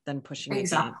approach than pushing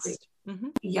exactly. against. Mm-hmm.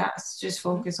 Yes, just Mm-hmm.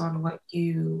 focus on what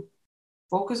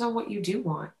you do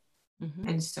want. Mm-hmm.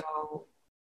 And so,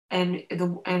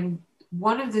 and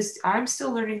one of this, I'm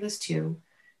still learning this too.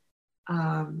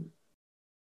 Um,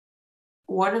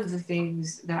 one of the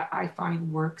things that I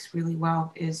find works really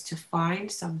well is to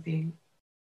find something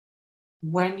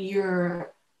when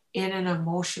you're in an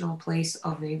emotional place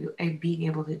of maybe being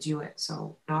able to do it.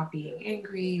 So not being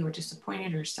angry or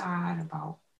disappointed or sad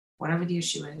about whatever the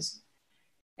issue is,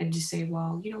 and just say,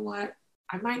 well, you know what?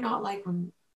 I might not like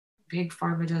when big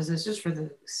pharma does this, just for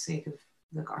the sake of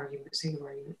the argument,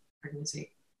 argument's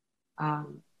sake.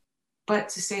 Um, but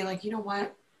to say, like, you know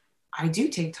what? I do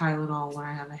take Tylenol when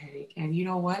I have a headache, and you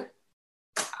know what?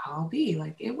 I'll be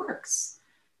like, it works,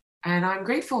 and I'm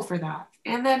grateful for that.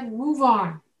 And then move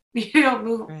on. You know,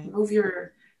 Right. move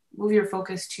your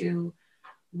focus to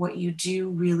what you do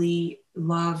really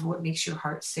love, what makes your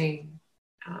heart sing,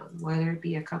 whether it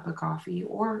be a cup of coffee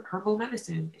or herbal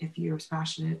medicine, if you're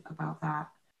passionate about that.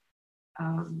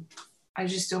 Um, I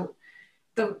just don't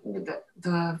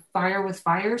the fire with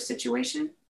fire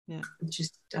situation. Yeah. It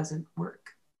just doesn't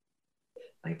work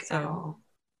like at So, all.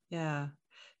 yeah.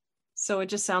 So it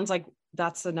just sounds like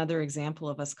that's another example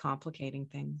of us complicating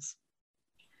things.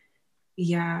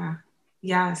 Yeah.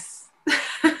 Yes.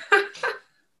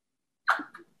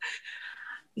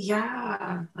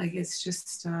 Yeah. Like it's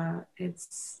just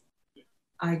it's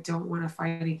I don't want to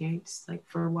fight against, like,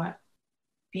 for what?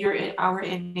 Our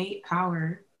innate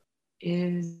power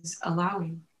is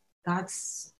allowing.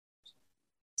 That's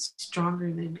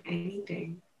stronger than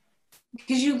anything.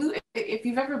 Because you lose if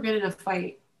you've ever been in a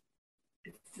fight,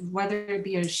 whether it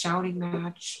be a shouting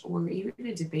match or even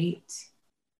a debate,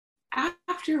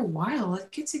 after a while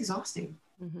it gets exhausting.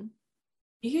 Mm-hmm.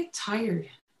 You get tired.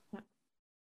 Yeah.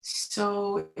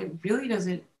 So it really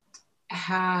doesn't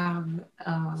have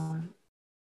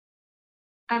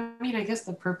I mean, I guess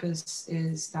the purpose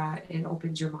is that it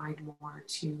opens your mind more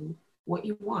to what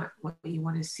you want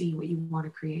to see, what you want to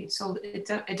create. So it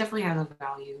definitely has a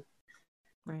value.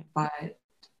 Right. But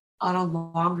on a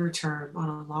longer term, on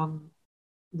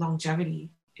a longevity,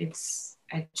 it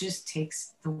just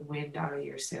takes the wind out of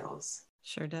your sails.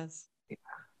 Sure does. Yeah,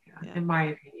 yeah. Yeah. In my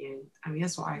opinion, I mean,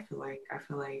 that's what I feel like. I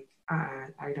feel like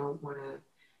I don't want to.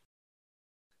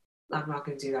 I'm not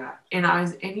going to do that. And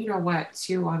you know what?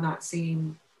 Too, on that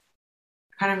same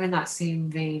kind of in that same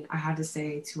vein, I had to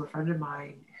say to a friend of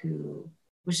mine who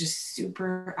was just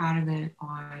super adamant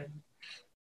on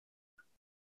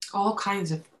all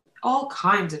kinds of all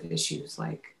kinds of issues,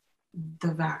 like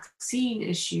the vaccine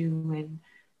issue and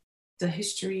the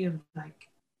history of, like,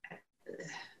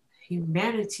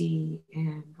 humanity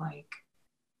and, like,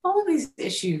 all of these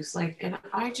issues, like, and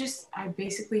I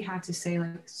basically had to say,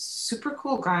 like, super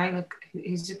cool guy, like,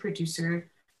 he's a producer,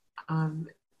 um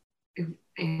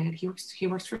and he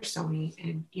works for Sony,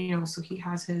 and so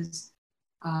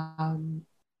um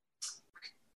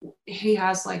he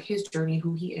has like his journey,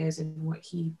 who he is and what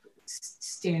he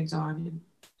stands on, and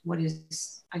what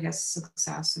is, I guess,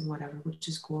 success and whatever, which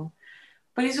is cool.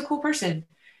 But he's a cool person.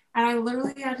 And I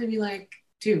literally had to be like,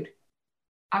 dude,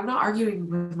 I'm not arguing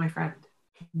with my friend.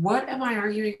 What am I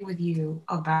arguing with you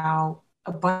about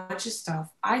a bunch of stuff?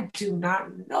 I do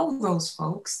not know those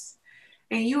folks.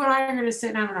 And you and I are going to sit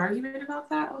and have an argument about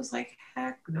that? I was like,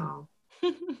 heck no.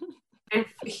 And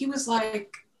he was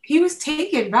like, he was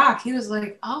taken back. He was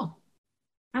like, oh.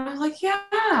 And I was like,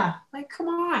 yeah, like, come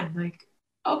on. Like,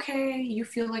 okay, you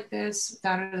feel like this,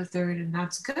 that, or the third, and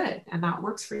that's good. And that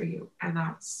works for you. And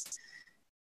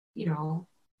you know,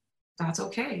 that's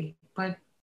okay. But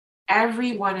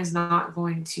everyone is not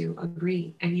going to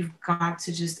agree. And you've got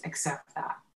to just accept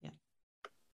that. Yeah.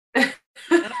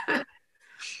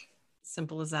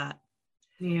 Simple as that.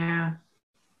 Yeah.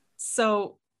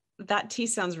 So that tea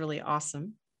sounds really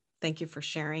awesome. Thank you for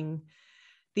sharing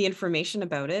the information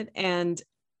about it. And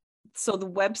so the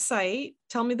website,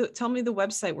 tell me the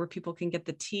website where people can get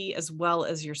the tea as well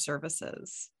as your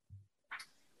services.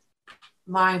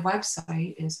 My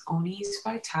website is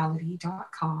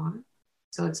onisvitality.com.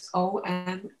 So it's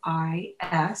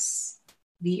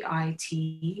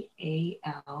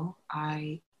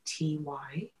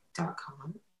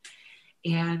ONISVITALITY.com.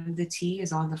 And the tea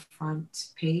is on the front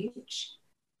page.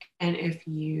 And if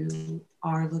you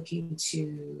are looking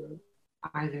to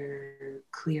either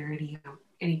clear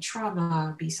any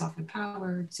trauma, be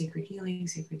self-empowered, sacred healing,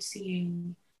 sacred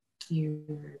seeing,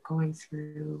 you're going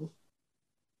through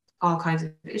all kinds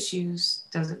of issues,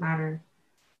 doesn't matter,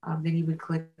 then you would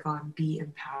click on Be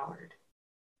Empowered.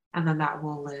 And then that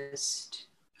will list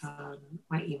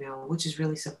my email, which is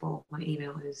really simple. My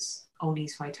email is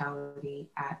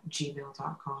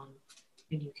onisvitality@gmail.com.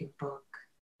 And you can book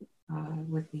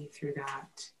with me through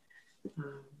that.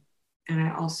 And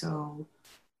I also,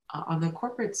 on the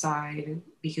corporate side,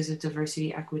 because of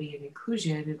diversity, equity, and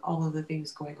inclusion, and all of the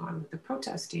things going on with the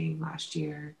protesting last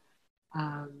year,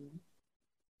 and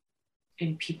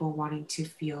people wanting to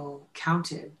feel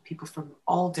counted, people from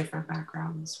all different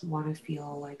backgrounds want to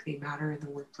feel like they matter in the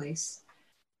workplace.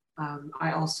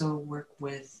 I also work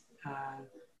with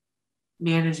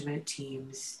management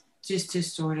teams just to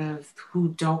sort of who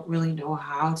don't really know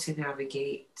how to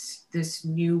navigate this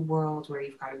new world where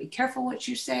you've got to be careful what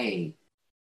you say.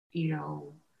 You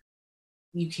know,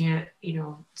 you can't,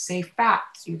 say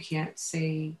facts. You can't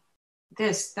say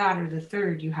this, that, or the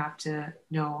third. You have to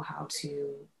know how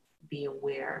to be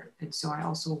aware. And so I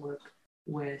also work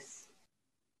with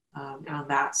on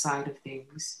that side of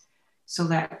things so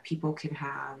that people can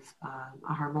have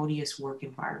a harmonious work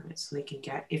environment. So they can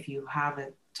get, if you have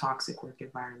a toxic work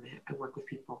environment, I work with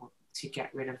people to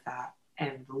get rid of that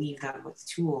and leave them with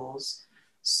tools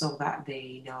so that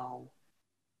they know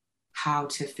how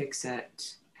to fix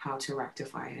it, how to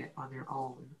rectify it on their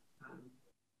own.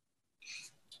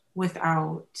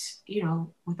 Without,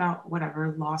 without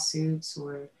whatever lawsuits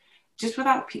or just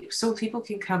without so people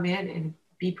can come in and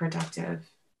be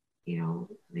productive.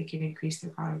 They can increase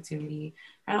their productivity.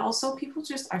 And also people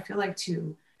just, I feel like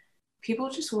too, people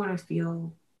just want to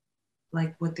feel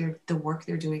like the work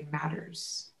they're doing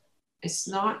matters. It's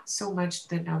not so much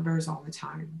the numbers all the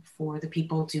time for the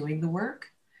people doing the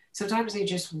work. Sometimes they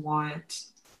just want,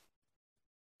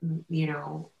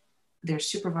 their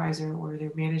supervisor or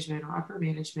their management or upper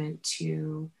management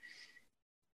to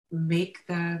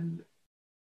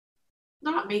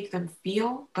not make them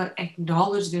feel, but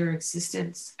acknowledge their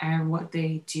existence and what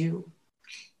they do,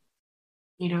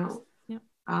 Yeah.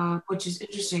 Which is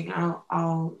interesting.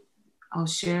 I'll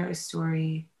share a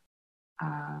story.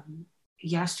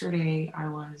 Yesterday, I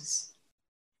was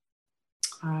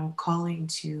calling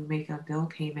to make a bill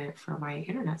payment for my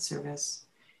internet service.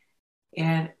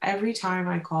 And every time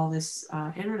I call this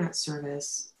internet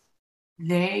service,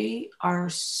 they are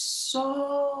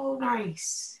so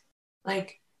nice.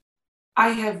 Like, I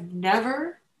have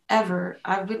never, ever,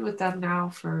 I've been with them now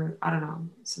for, I don't know,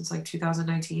 since like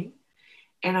 2019.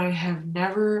 And I have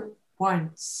never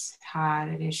once had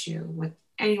an issue with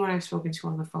anyone I've spoken to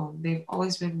on the phone. They've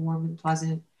always been warm and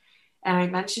pleasant. And I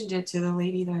mentioned it to the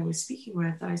lady that I was speaking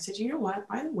with. And I said, you know what,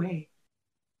 by the way,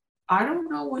 I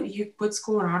don't know what's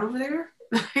going on over there,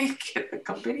 like at the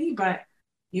company, but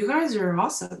you guys are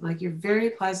awesome. Like, you're very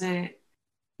pleasant.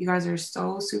 You guys are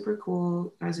so super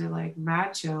cool. You guys are like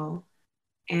mad chill.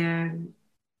 And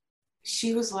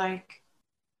she was like,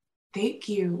 thank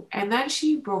you. And then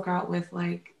she broke out with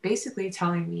like basically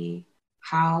telling me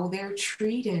how they're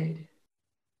treated.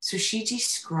 So she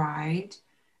described,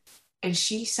 and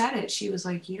she said it. She was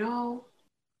like,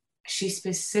 she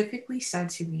specifically said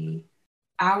to me,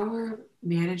 our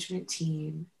management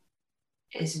team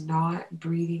is not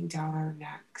breathing down our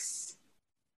necks.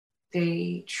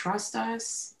 They trust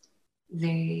us.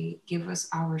 They give us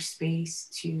our space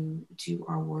to do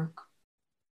our work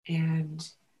and,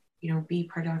 be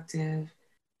productive.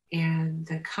 And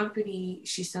the company,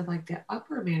 she said, like the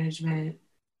upper management,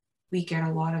 we get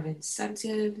a lot of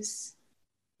incentives.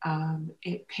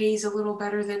 It pays a little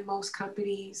better than most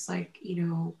companies,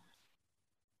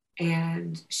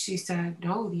 and she said,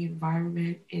 no, the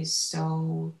environment is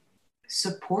so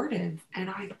supportive. And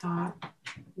I thought,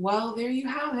 well, there you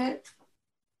have it.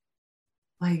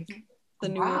 Like, the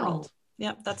new world.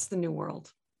 Yep, that's the new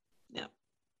world. Yeah.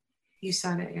 You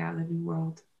said it, yeah, the new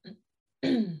world.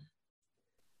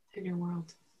 The new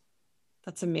world.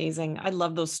 That's amazing. I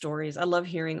love those stories. I love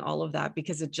hearing all of that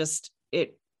because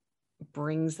it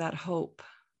brings that hope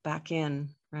back in,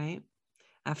 right?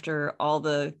 After all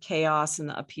the chaos and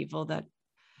the upheaval that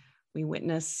we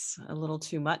witness a little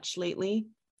too much lately.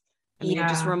 I mean, It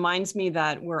just reminds me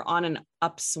that we're on an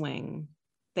upswing.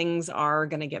 Things are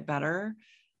going to get better.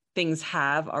 Things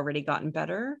have already gotten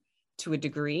better to a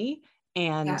degree.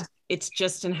 And it's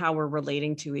just in how we're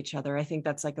relating to each other. I think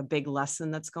that's like a big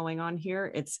lesson that's going on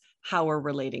here. It's how we're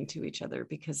relating to each other,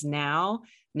 because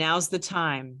now's the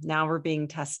time. Now we're being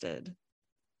tested.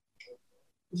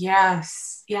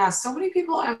 Yes. Yeah. So many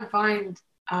people I find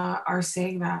are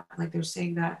saying that, like they're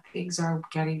saying that things are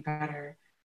getting better.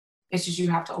 It's just you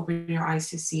have to open your eyes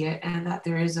to see it, and that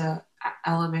there is a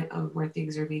element of where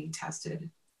things are being tested,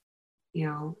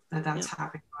 that's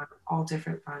happening on all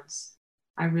different fronts.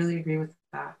 I really agree with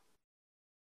that.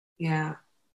 Yeah.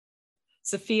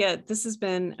 Sophia, this has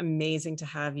been amazing to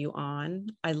have you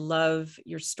on. I love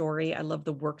your story. I love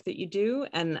the work that you do.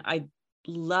 And I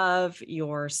love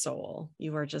your soul.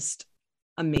 You are just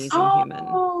amazing human.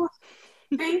 Oh,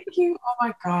 thank you. Oh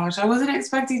my gosh. I wasn't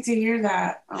expecting to hear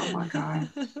that. Oh my God.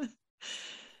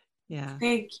 Yeah.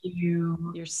 Thank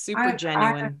you. You're super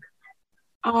genuine.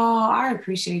 I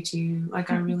appreciate you.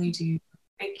 Like I really do.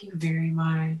 Thank you very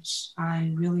much.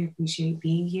 I really appreciate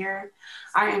being here.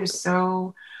 I'm just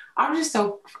so,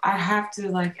 I have to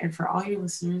like, and for all your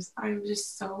listeners, I'm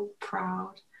just so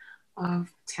proud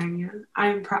of Tanya.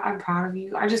 I'm proud of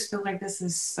you. I just feel like this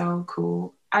is so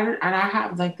cool. And I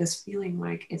have like this feeling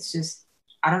like it's just,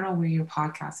 I don't know where your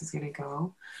podcast is going to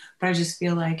go, but I just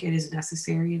feel like it is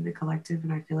necessary in the collective.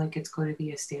 And I feel like it's going to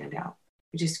be a standout.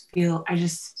 I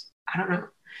don't know.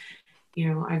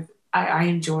 You know, I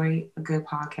enjoy a good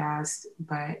podcast,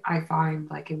 but I find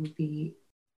like it would be,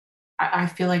 I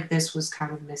feel like this was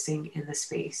kind of missing in the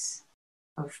space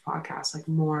of podcasts, like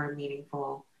more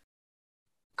meaningful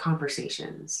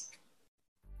conversations.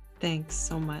 Thanks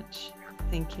so much.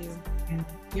 Thank you. And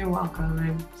you're welcome.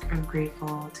 I'm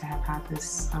grateful to have had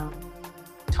this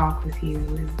talk with you,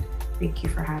 and thank you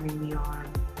for having me on.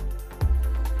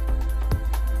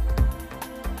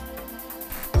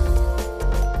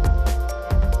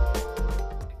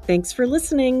 Thanks for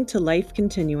listening to Life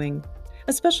Continuing.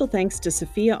 A special thanks to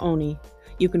Sophia Oni.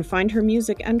 You can find her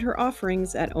music and her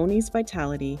offerings at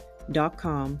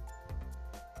onisvitality.com.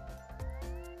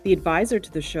 The advisor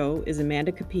to the show is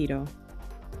Amanda Capito.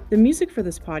 The music for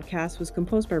this podcast was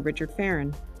composed by Richard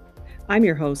Farron. I'm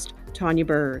your host, Tanya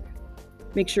Berg.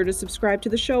 Make sure to subscribe to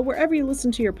the show wherever you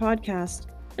listen to your podcast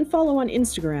and follow on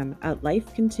Instagram at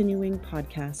Life Continuing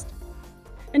Podcast.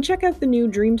 And check out the new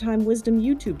Dreamtime Wisdom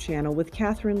YouTube channel with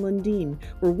Catherine Lundeen,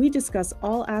 where we discuss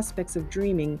all aspects of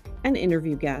dreaming and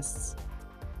interview guests.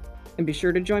 And be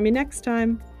sure to join me next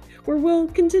time, where we'll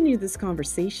continue this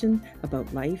conversation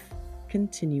about life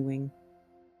continuing.